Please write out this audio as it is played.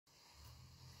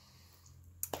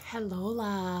Hello,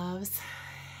 loves.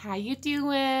 How you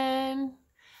doing?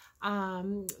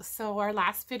 So our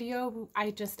last video,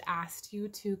 I just asked you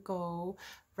to go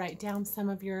write down some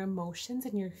of your emotions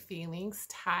and your feelings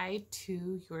tied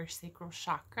to your sacral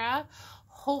chakra.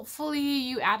 Hopefully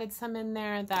you added some in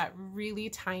there that really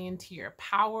tie into your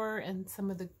power and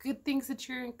some of the good things that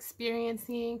you're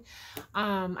experiencing.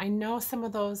 I know some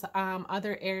of those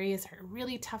other areas are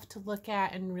really tough to look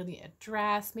at and really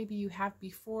address. Maybe you have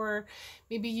before,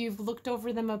 maybe you've looked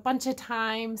over them a bunch of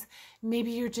times,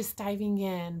 maybe you're just diving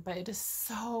in, but it is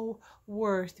so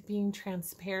worth being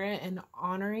transparent and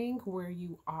honoring where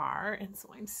you are. And so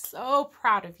I'm so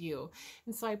proud of you.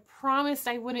 And so I promised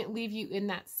I wouldn't leave you in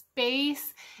that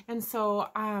space. And so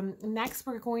next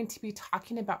we're going to be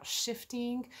talking about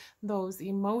shifting those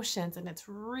emotions. And it's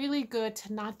really good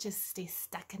to not just stay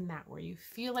stuck in that where you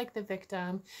feel like the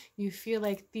victim, you feel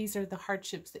like these are the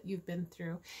hardships that you've been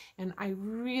through. And I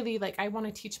really I want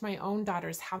to teach my own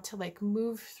daughters how to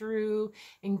move through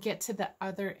and get to the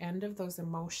other end of those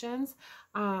emotions.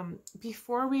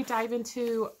 Before we dive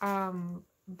into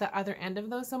the other end of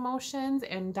those emotions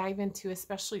and dive into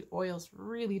especially oils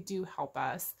really do help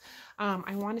us.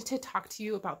 I wanted to talk to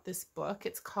you about this book.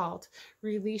 It's called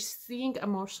Releasing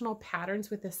Emotional Patterns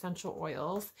with Essential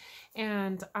Oils.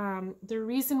 And the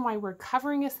reason why we're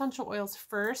covering essential oils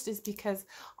first is because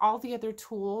all the other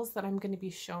tools that I'm going to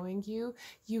be showing you,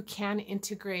 you can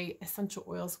integrate essential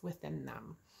oils within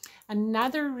them.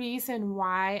 Another reason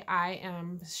why I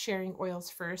am sharing oils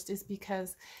first is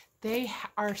because they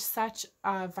are such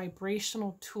a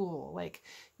vibrational tool. Like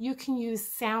you can use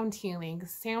sound healing.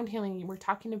 Sound healing, we're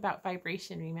talking about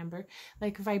vibration, remember?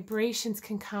 Like vibrations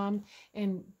can come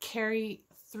and carry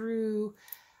through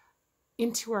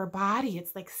into our body.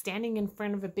 It's like standing in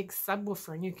front of a big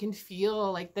subwoofer and you can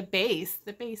feel like the bass,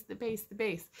 the bass, the bass, the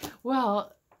bass.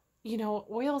 Well, you know,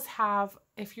 oils have,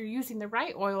 if you're using the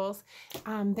right oils,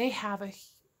 they have a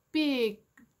big,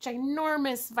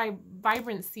 ginormous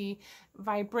vibrancy,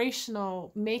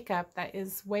 vibrational makeup that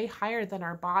is way higher than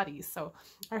our bodies. So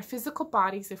our physical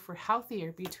bodies, if we're healthy,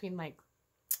 are between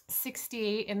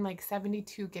 68 and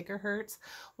 72 gigahertz.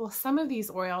 Well, some of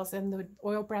these oils, and the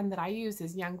oil brand that I use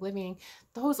is Young Living,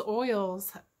 those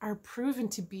oils are proven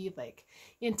to be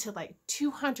into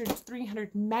 200,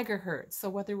 300 megahertz. So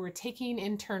whether we're taking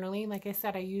internally, like I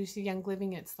said, I use the Young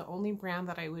Living. It's the only brand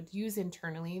that I would use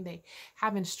internally. They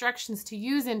have instructions to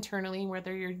use internally,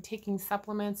 whether you're taking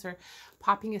supplements or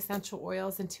popping essential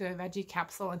oils into a veggie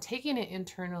capsule and taking it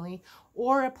internally,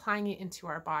 or applying it into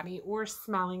our body, or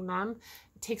smelling them.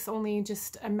 It takes only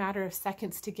just a matter of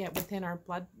seconds to get within our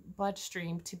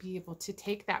bloodstream to be able to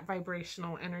take that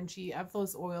vibrational energy of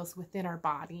those oils within our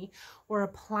body, or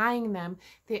applying them.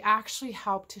 They actually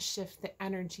help to shift the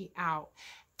energy out.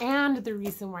 And the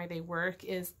reason why they work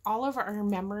is all of our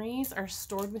memories are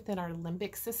stored within our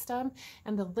limbic system,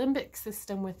 and the limbic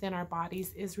system within our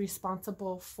bodies is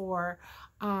responsible for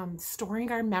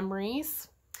storing our memories.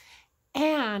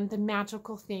 And the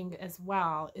magical thing as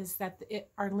well is that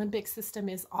our limbic system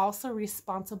is also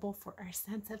responsible for our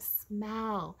sense of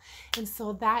smell. And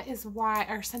so that is why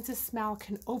our sense of smell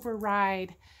can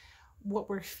override what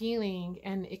we're feeling,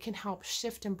 and it can help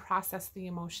shift and process the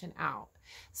emotion out.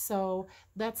 So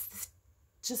that's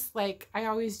just I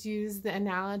always use the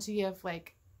analogy of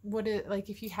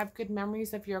if you have good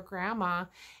memories of your grandma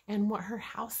and what her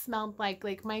house smelled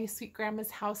like my sweet grandma's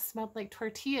house smelled like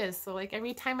tortillas. So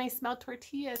every time I smell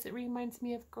tortillas, it reminds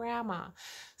me of grandma.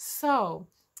 So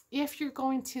if you're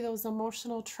going to those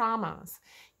emotional traumas,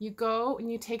 you go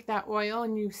and you take that oil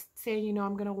and you say, you know,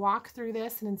 I'm going to walk through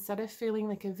this, and instead of feeling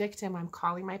like a victim, I'm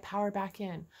calling my power back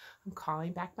in. I'm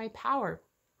calling back my power.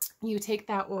 You take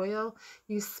that oil,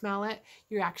 you smell it,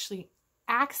 you're actually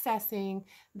accessing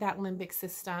that limbic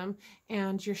system,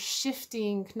 and you're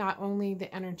shifting not only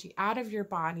the energy out of your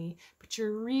body, but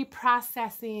you're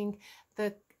reprocessing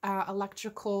the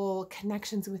electrical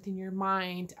connections within your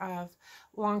mind of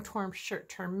long-term,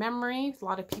 short-term memory. A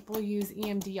lot of people use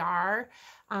EMDR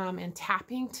and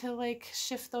tapping to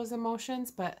shift those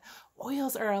emotions, but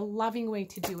oils are a loving way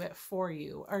to do it for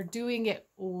you, or doing it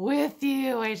with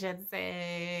you, I should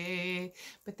say,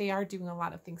 but they are doing a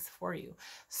lot of things for you.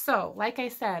 So like I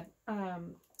said,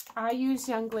 I use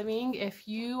Young Living. If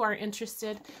you are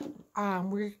interested,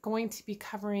 we're going to be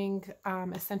covering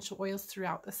essential oils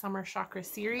throughout the Summer Chakra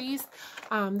series.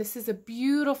 This is a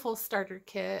beautiful starter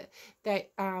kit that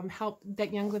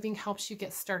that Young Living helps you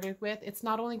get started with. It's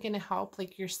not only going to help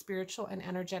your spiritual and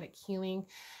energetic healing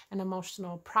and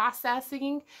emotional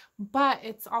processing, but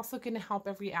it's also going to help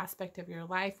every aspect of your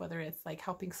life, whether it's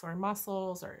helping sore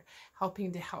muscles or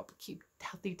helping to help keep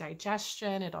healthy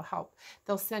digestion. It'll help.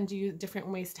 They'll send you different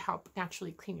ways to help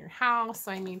naturally clean your house.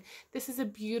 So, I mean, this is a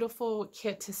beautiful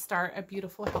kit to start a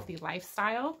beautiful, healthy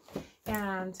lifestyle.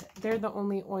 And they're the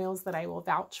only oils that I will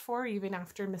vouch for, even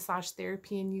after massage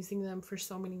therapy and using them for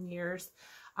so many years.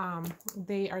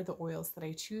 They are the oils that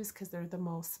I choose because they're the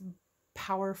most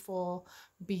powerful,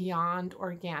 beyond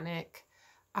organic,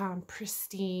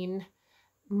 pristine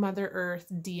Mother Earth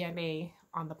DNA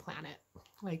on the planet.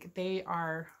 Like, they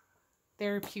are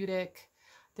therapeutic.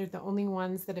 They're the only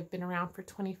ones that have been around for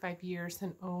 25 years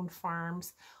and own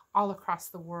farms all across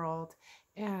the world.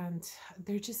 And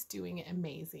they're just doing it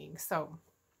amazing. So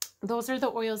those are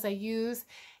the oils I use.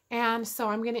 And so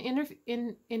I'm going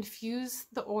to infuse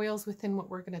the oils within what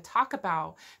we're going to talk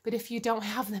about. But if you don't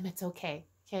have them, it's okay.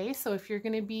 Okay, so if you're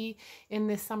going to be in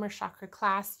this summer chakra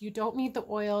class, you don't need the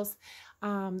oils.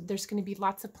 There's going to be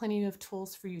plenty of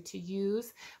tools for you to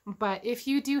use. But if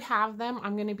you do have them,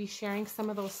 I'm going to be sharing some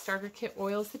of those starter kit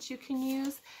oils that you can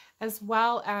use, as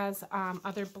well as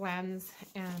other blends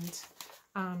and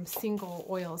single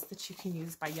oils that you can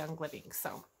use by Young Living.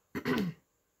 So,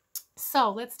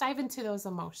 so let's dive into those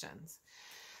emotions.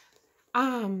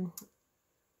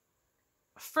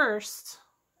 First,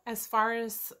 as far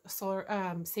as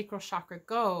sacral chakra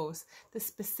goes, the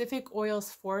specific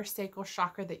oils for sacral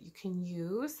chakra that you can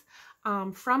use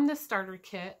from the starter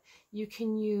kit, you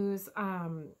can use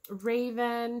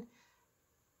raven,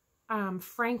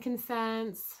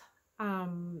 frankincense,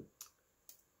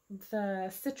 the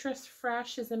citrus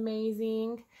fresh is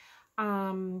amazing,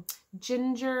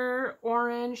 ginger,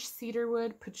 orange,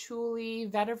 cedarwood, patchouli,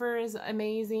 vetiver is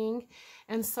amazing.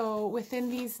 And so within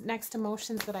these next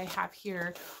emotions that I have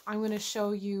here, I'm going to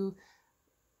show you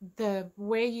the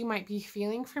way you might be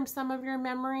feeling from some of your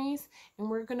memories. And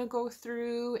we're going to go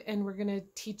through and we're going to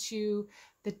teach you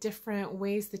the different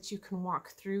ways that you can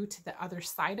walk through to the other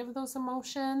side of those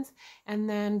emotions. And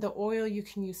then the oil you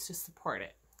can use to support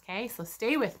it. Okay, so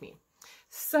stay with me.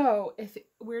 So if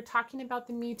we're talking about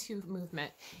the Me Too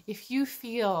movement, if you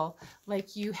feel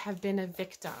like you have been a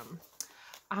victim,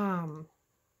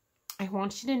 I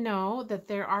want you to know that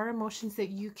there are emotions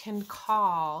that you can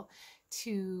call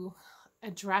to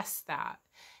address that.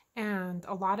 And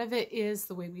a lot of it is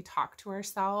the way we talk to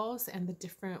ourselves and the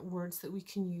different words that we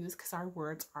can use, because our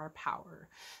words are power.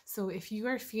 So if you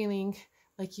are feeling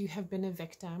like you have been a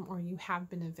victim or you have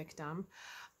been a victim,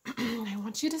 I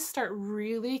want you to start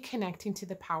really connecting to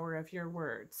the power of your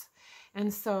words.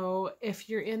 And so if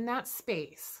you're in that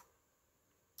space,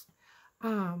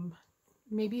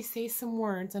 maybe say some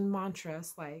words and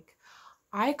mantras like,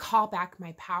 I call back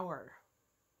my power.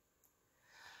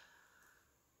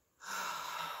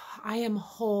 I am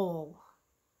whole.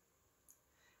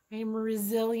 I am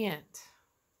resilient.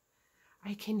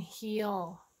 I can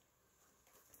heal.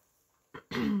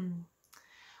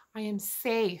 I am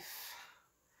safe.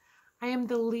 I am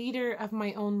the leader of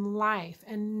my own life,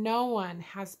 and no one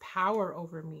has power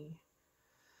over me.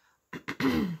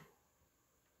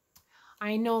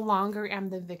 I no longer am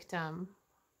the victim.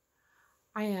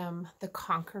 I am the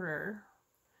conqueror.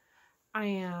 I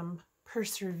am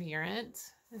perseverant.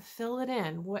 Fill it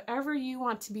in. Whatever you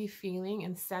want to be feeling,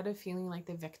 instead of feeling like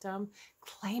the victim,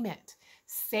 claim it,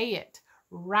 say it,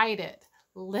 write it,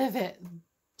 live it.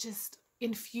 Just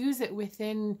infuse it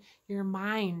within your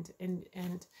mind and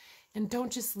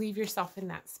don't just leave yourself in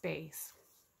that space.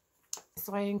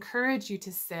 So I encourage you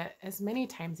to sit as many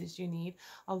times as you need.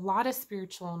 A lot of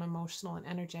spiritual and emotional and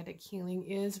energetic healing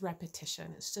is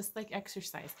repetition. It's just like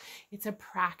exercise. It's a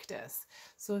practice.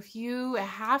 So if you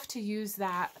have to use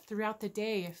that throughout the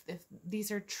day, if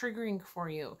these are triggering for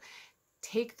you,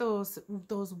 take those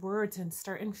words and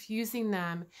start infusing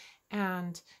them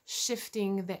and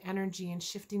shifting the energy and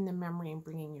shifting the memory and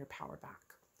bringing your power back.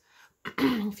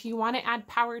 If you want to add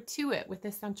power to it with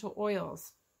essential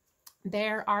oils,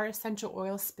 there are essential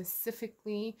oils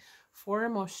specifically for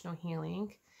emotional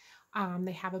healing.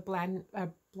 They have a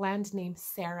blend named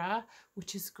Sarah,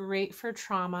 which is great for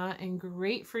trauma and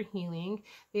great for healing.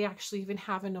 They actually even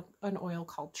have an oil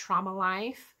called Trauma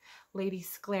Life, Lady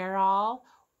Sclerol,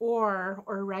 or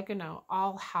oregano.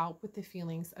 All help with the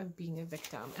feelings of being a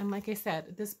victim. And like I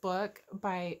said, this book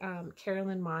by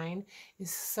Carolyn Mine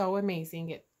is so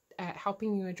amazing at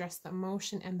helping you address the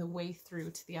emotion and the way through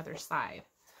to the other side.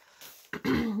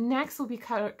 Next, we'll be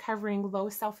covering low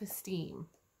self-esteem.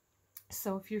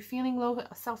 So if you're feeling low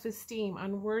self-esteem,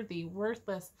 unworthy,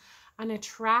 worthless,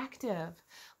 unattractive,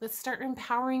 let's start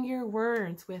empowering your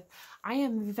words with, I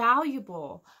am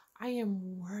valuable, I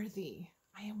am worthy,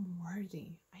 I am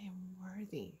worthy, I am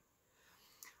worthy.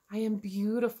 I am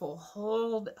beautiful.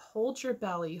 Hold your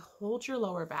belly, hold your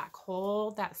lower back,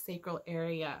 hold that sacral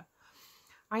area.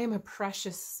 I am a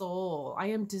precious soul. I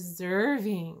am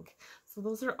deserving. So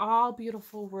those are all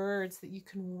beautiful words that you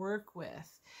can work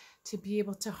with to be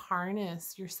able to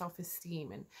harness your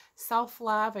self-esteem. And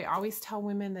self-love, I always tell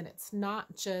women that it's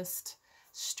not just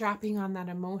strapping on that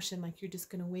emotion like you're just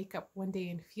going to wake up one day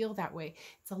and feel that way.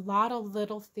 It's a lot of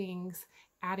little things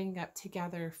adding up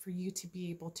together for you to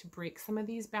be able to break some of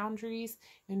these boundaries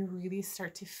and really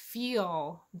start to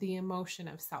feel the emotion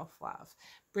of self-love,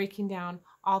 breaking down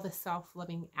all the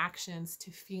self-loving actions to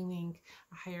feeling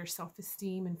a higher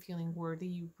self-esteem and feeling worthy.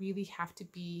 You really have to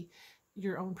be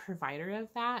your own provider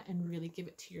of that and really give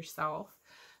it to yourself.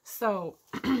 So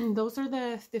those are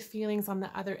the feelings on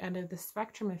the other end of the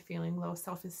spectrum of feeling low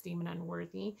self-esteem and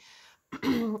unworthy.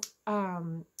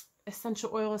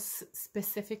 Essential oils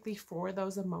specifically for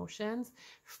those emotions.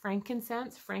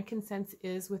 Frankincense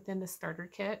is within the starter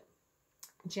kit.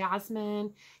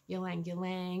 Jasmine, ylang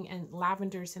ylang, and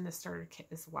lavender's in the starter kit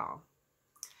as well.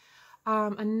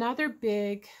 Another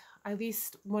big, at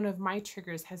least one of my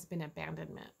triggers, has been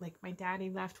abandonment. Like, my daddy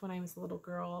left when I was a little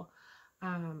girl.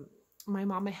 My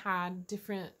mama had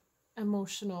different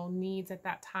emotional needs at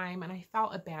that time, and I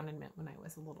felt abandonment when I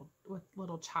was a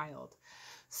little child.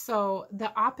 So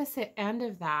the opposite end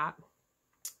of that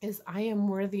is I am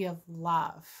worthy of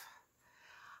love.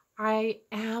 I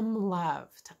am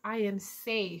loved. I am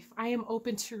safe. I am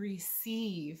open to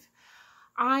receive.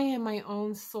 I am my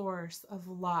own source of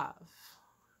love.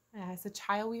 As a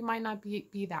child, we might not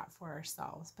be that for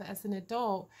ourselves, but as an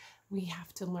adult, we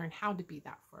have to learn how to be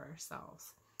that for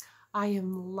ourselves. I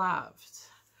am loved.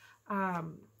 I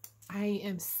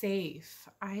am safe.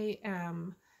 I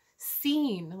am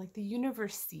seen, like the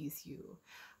universe sees you.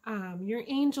 Your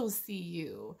angels see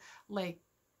you. Like,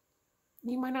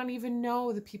 you might not even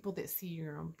know the people that see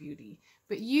your own beauty,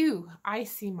 but I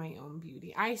see my own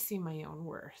beauty. I see my own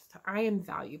worth. I am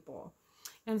valuable.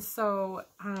 And so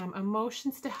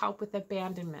emotions to help with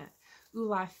abandonment.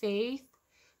 Ula faith,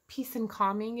 peace and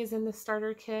calming is in the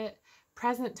starter kit.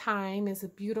 Present time is a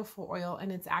beautiful oil,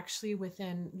 and it's actually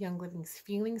within Young Living's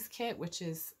feelings kit, which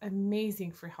is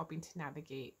amazing for helping to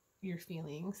navigate your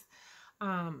feelings.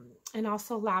 And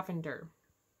also lavender.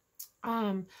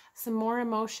 Some more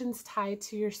emotions tied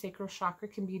to your sacral chakra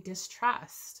can be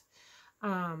distrust.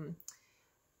 The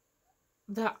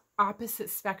opposite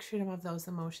spectrum of those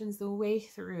emotions, the way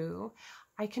through,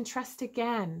 I can trust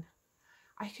again.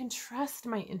 I can trust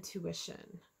my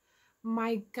intuition.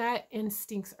 My gut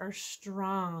instincts are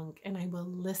strong, and I will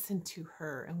listen to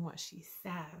her and what she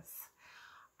says.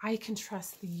 I can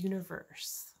trust the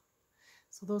universe.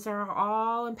 So those are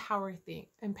all empowering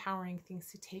things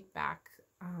to take back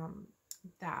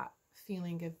that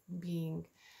feeling of being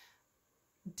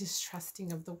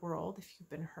distrusting of the world if you've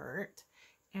been hurt,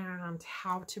 and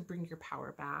how to bring your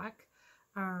power back.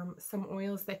 Some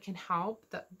oils that can help.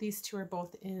 These two are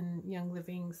both in Young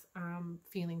Living's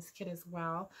feelings kit as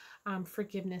well.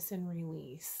 Forgiveness and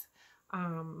release.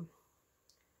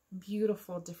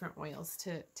 Beautiful different oils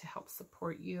to help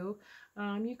support you.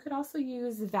 You could also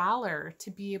use valor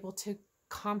to be able to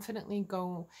confidently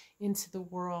go into the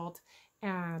world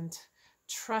and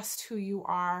trust who you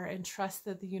are, and trust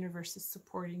that the universe is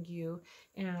supporting you,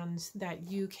 and that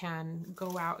you can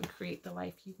go out and create the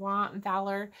life you want.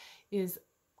 Valor is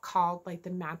called like the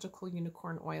magical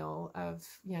unicorn oil of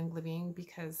Young Living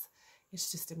because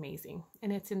it's just amazing,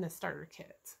 and it's in the starter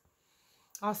kit.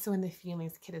 Also in the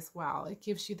feelings kit as well. It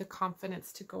gives you the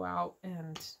confidence to go out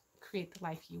and create the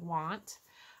life you want.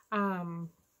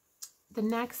 The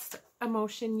next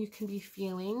emotion you can be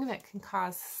feeling that can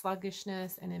cause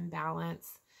sluggishness and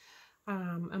imbalance,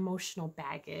 emotional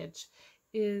baggage,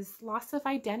 is loss of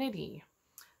identity.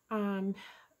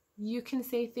 You can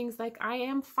say things like, I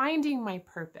am finding my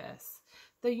purpose.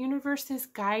 The universe is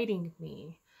guiding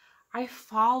me. I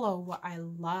follow what I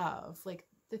love. Like,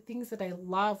 the things that I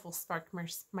love will spark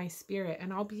my spirit,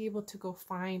 and I'll be able to go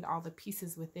find all the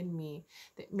pieces within me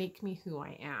that make me who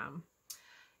I am.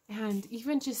 And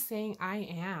even just saying I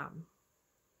am,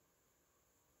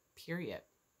 period.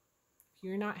 If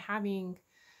you're not having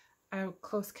a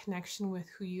close connection with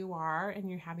who you are and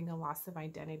you're having a loss of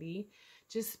identity,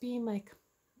 just being like,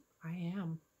 I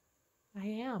am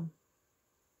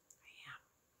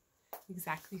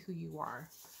exactly who you are.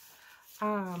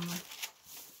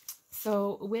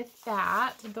 So with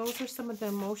that, those are some of the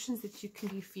emotions that you can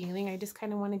be feeling. I just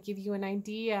kind of want to give you an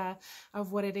idea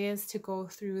of what it is to go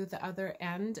through the other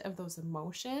end of those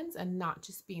emotions and not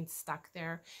just being stuck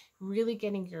there, really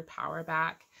getting your power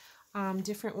back.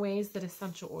 Different ways that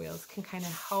essential oils can kind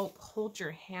of help hold your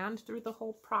hand through the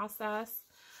whole process.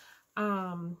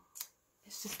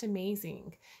 It's just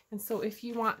amazing. And so if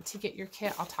you want to get your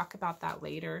kit, I'll talk about that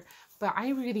later. But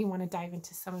I really want to dive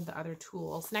into some of the other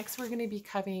tools. Next, we're going to be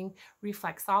covering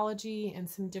reflexology and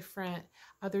some different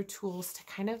other tools to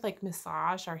kind of like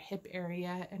massage our hip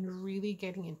area and really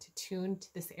getting into tune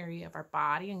to this area of our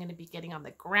body. I'm going to be getting on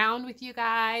the ground with you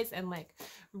guys and like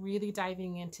really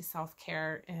diving into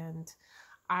self-care and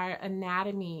our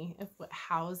anatomy of what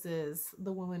houses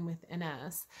the woman within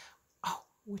us. Oh,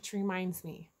 which reminds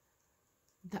me,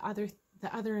 the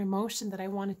other emotion that I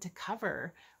wanted to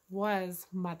cover was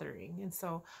mothering. And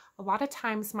so a lot of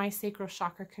times my sacral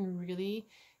chakra can really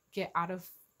get out of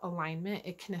alignment.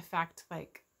 It can affect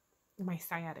like my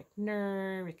sciatic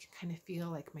nerve. It can kind of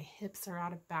feel like my hips are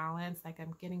out of balance, like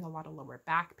I'm getting a lot of lower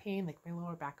back pain, like my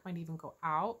lower back might even go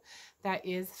out. That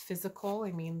is physical.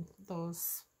 I mean,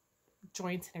 those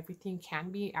joints and everything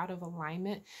can be out of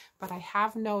alignment, but I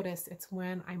have noticed it's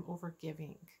when I'm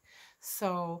overgiving.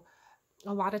 So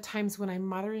a lot of times when I'm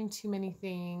mothering too many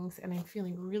things and I'm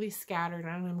feeling really scattered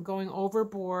and I'm going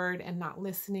overboard and not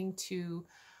listening to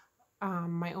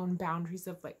my own boundaries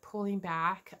of like pulling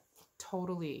back,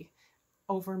 totally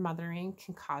over mothering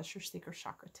can cause your sacral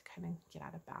chakra to kind of get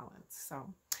out of balance.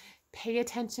 So pay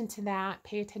attention to that.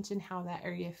 Pay attention how that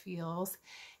area feels,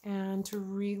 and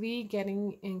really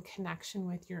getting in connection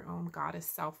with your own goddess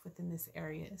self within this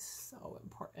area is so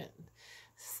important.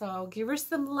 So give her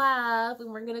some love,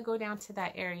 and we're going to go down to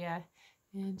that area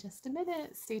in just a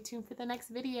minute. Stay tuned for the next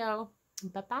video.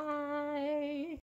 Bye-bye.